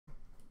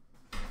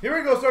Here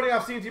we go, starting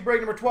off CNC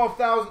break number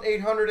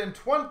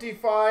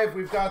 12,825.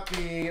 We've got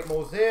the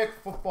Mosaic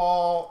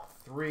Football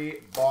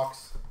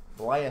 3-box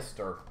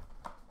blaster.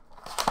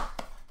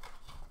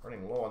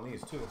 Running low on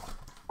these, too.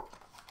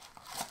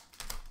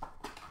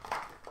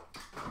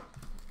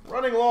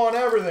 Running low on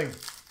everything.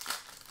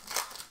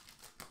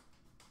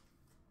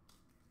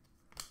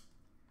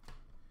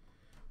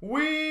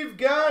 We've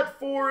got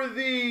for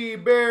the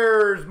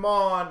Bears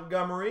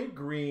Montgomery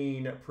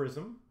green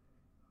prism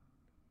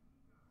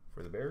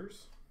for the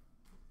Bears.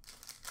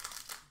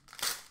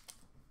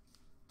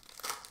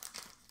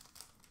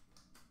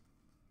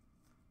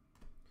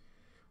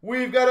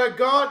 We've got a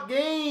got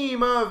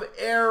game of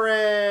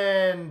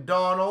Aaron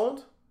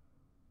Donald.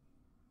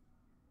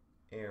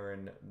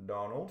 Aaron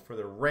Donald for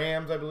the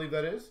Rams, I believe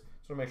that is.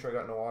 Just want to make sure I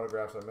got no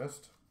autographs I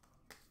missed.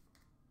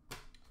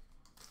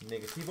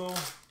 Negativo.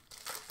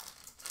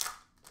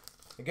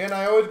 Again,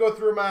 I always go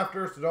through them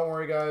after, so don't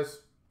worry,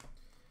 guys.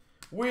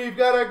 We've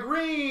got a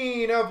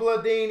green of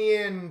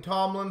LaDainian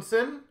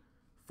Tomlinson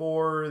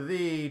for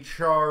the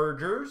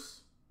Chargers.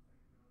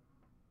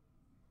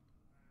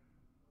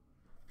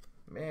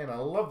 Man, I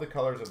love the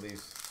colors of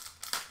these.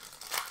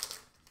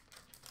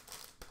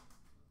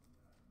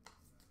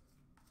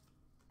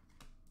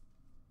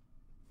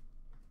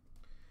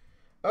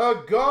 A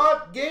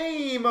got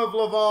game of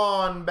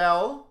Le'Veon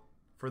Bell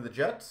for the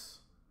Jets.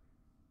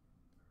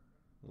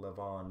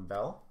 Le'Veon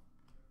Bell.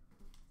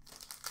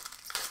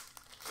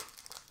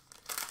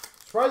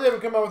 Surprised they haven't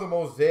come out with a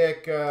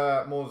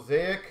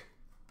Mosaic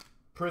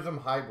Prism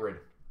Hybrid.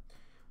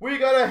 We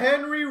got a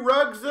Henry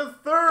Ruggs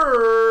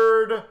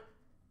III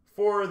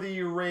for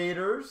the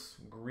Raiders.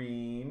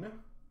 Green.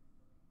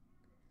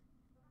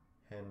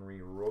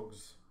 Henry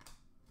Ruggs.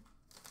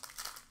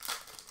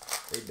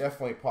 They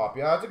definitely pop.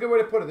 Yeah, that's a good way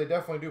to put it. They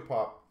definitely do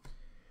pop.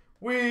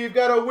 We've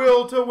got a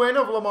will to win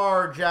of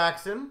Lamar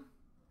Jackson.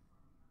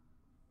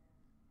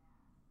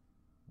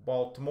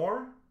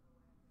 Baltimore.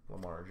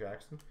 Lamar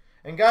Jackson.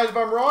 And guys, if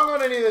I'm wrong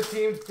on any of the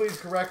teams, please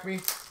correct me.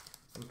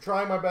 I'm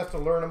trying my best to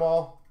learn them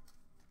all.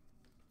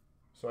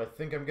 So I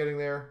think I'm getting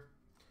there.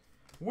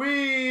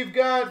 We've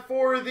got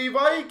for the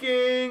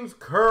Vikings,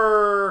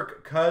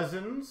 Kirk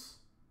Cousins.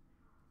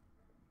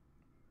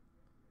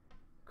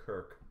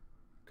 Kirk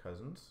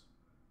Cousins.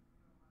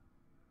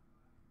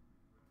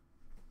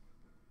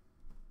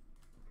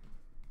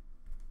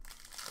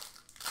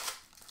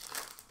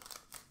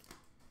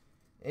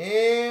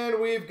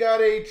 And we've got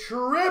a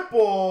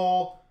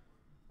triple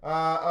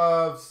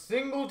of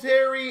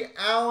Singletary,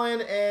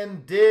 Allen,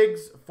 and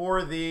Diggs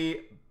for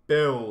the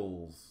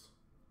Bills.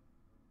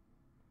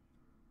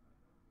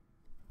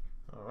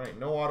 All right,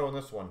 no auto in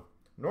this one.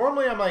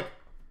 Normally I'm like,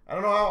 I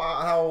don't know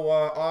how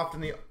often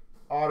the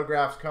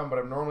autographs come, but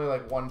I'm normally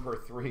like 1 per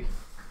 3.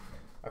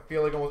 I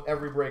feel like almost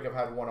every break I've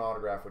had one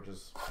autograph, which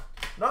is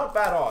not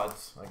bad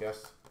odds, I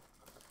guess.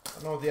 I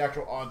don't know what the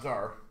actual odds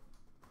are.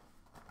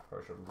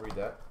 Probably should read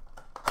that.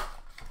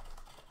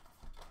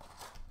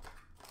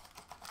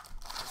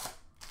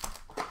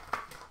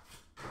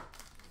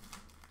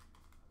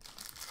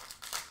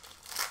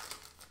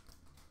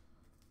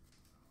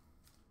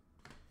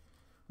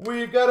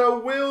 We've got a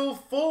Will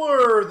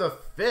Fuller, the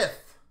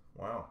 5th.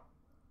 Wow.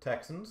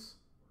 Texans.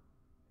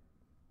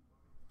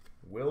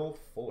 Will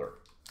Fuller.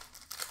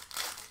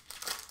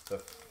 The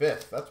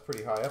 5th. That's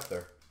pretty high up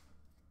there.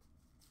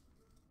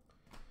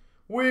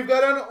 We've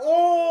got an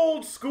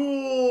old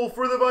school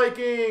for the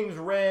Vikings,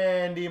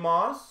 Randy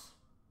Moss.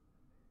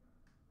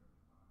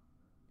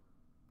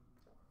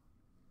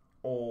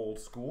 Old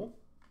school,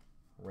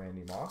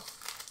 Randy Moss.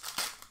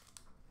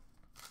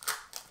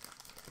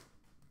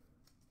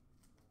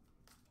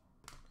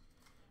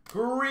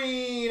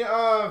 Green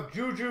of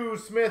Juju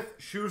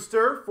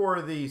Smith-Schuster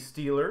for the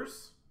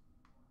Steelers.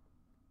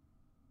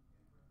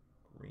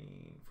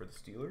 Green for the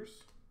Steelers.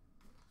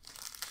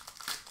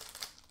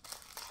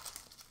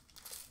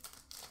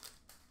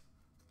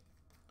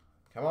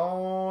 Come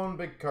on,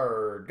 big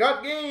card.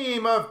 Got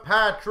game of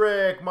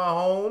Patrick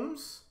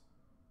Mahomes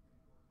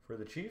for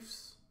the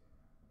Chiefs.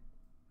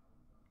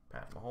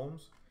 Pat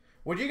Mahomes.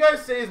 Would you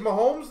guys say, is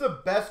Mahomes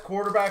the best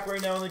quarterback right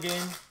now in the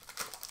game?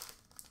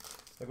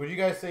 Like, would you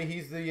guys say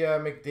he's the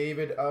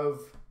McDavid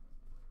of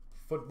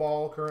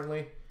football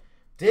currently?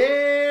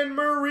 Dan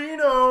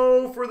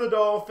Marino for the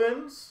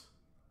Dolphins.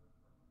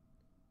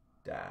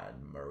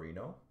 Dan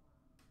Marino.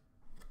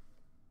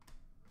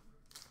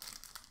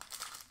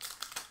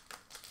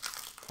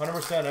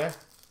 %, eh?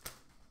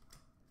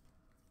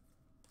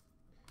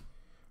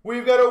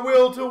 We've got a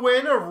will to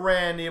win of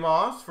Randy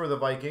Moss for the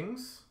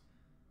Vikings.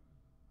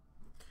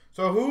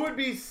 So who would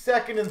be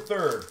second and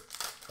third?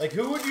 Like,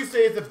 who would you say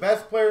is the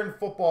best player in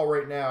football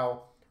right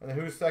now? And then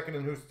who's second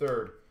and who's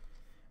third?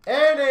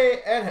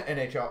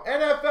 NHL.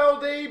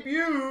 NFL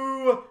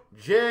debut,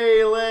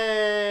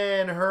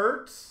 Jalen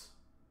Hurts.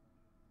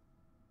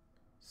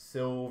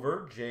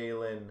 Silver,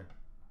 Jalen.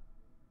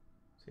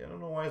 See, I don't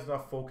know why it's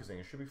not focusing.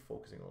 It should be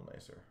focusing a little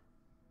nicer.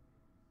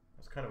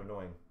 That's kind of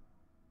annoying.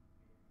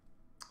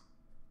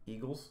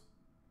 Eagles.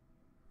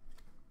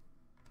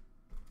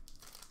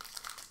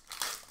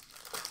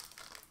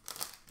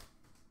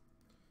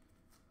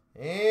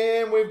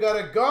 And we've got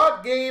a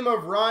God game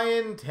of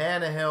Ryan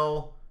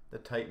Tannehill, the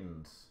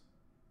Titans.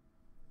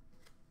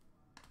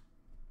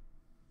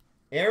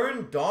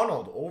 Aaron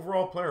Donald,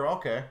 overall player.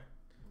 Okay.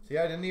 See,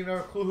 I didn't even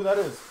have a clue who that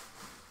is.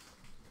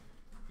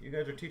 You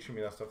guys are teaching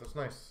me that stuff. That's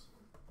nice.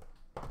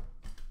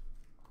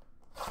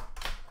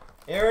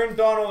 Aaron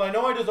Donald, I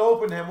know I just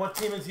opened him. What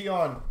team is he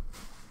on?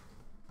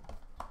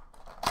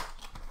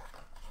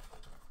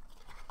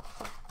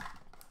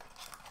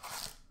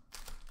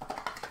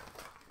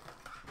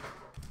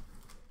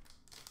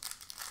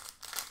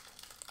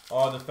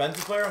 Oh,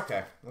 defensive player?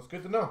 Okay. That's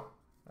good to know.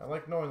 I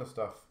like knowing this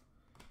stuff.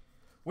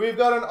 We've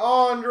got an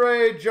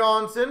Andre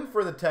Johnson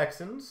for the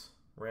Texans.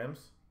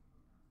 Rams.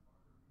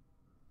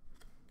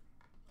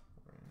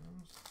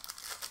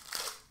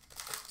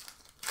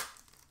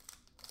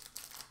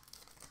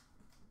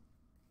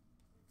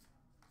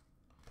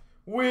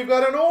 We've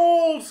got an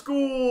old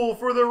school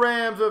for the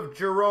Rams of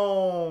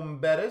Jerome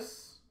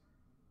Bettis.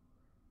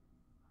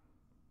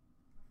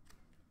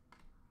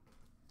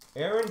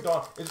 Aaron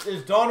Donald.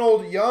 Is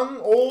Donald young,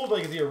 old?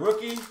 Like, is he a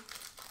rookie?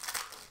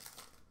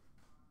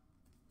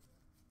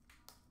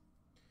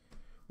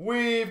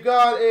 We've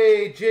got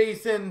a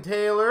Jason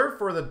Taylor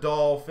for the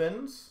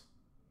Dolphins.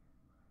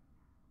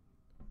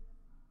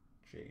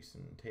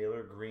 Jason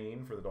Taylor,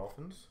 green for the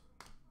Dolphins.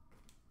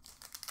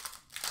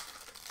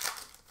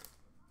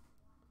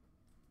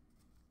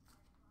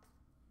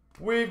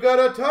 We've got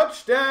a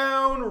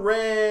touchdown,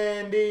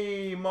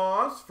 Randy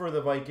Moss for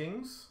the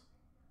Vikings.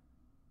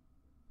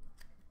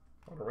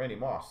 What a Randy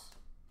Moss.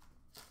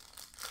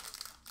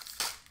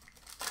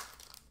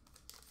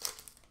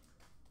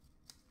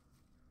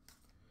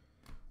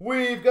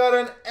 We've got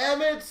an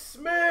Emmitt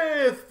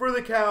Smith for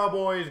the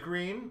Cowboys,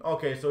 green.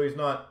 Okay, so he's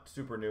not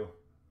super new.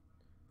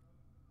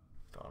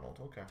 Donald,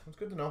 okay. That's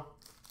good to know.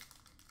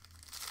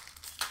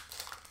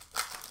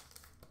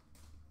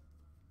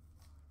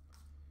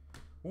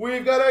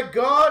 We've got a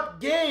God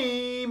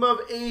game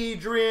of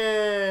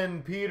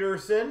Adrian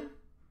Peterson.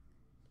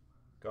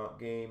 God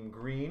game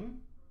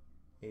green.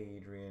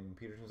 Adrian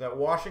Peterson. Is that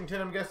Washington,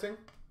 I'm guessing?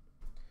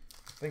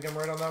 I think I'm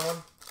right on that one.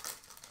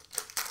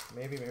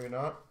 Maybe, maybe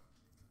not.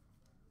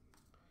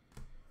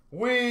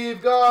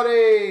 We've got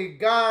a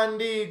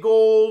Gandhi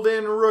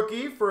Golden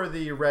rookie for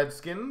the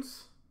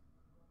Redskins.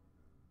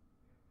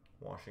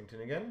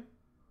 Washington again.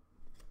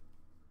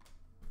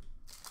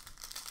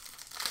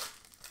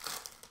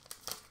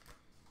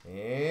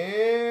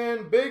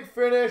 And big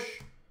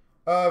finish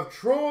of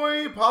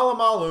Troy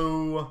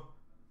Polamalu.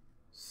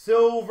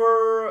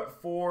 Silver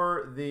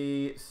for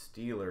the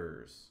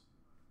Steelers.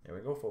 There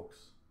we go,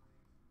 folks.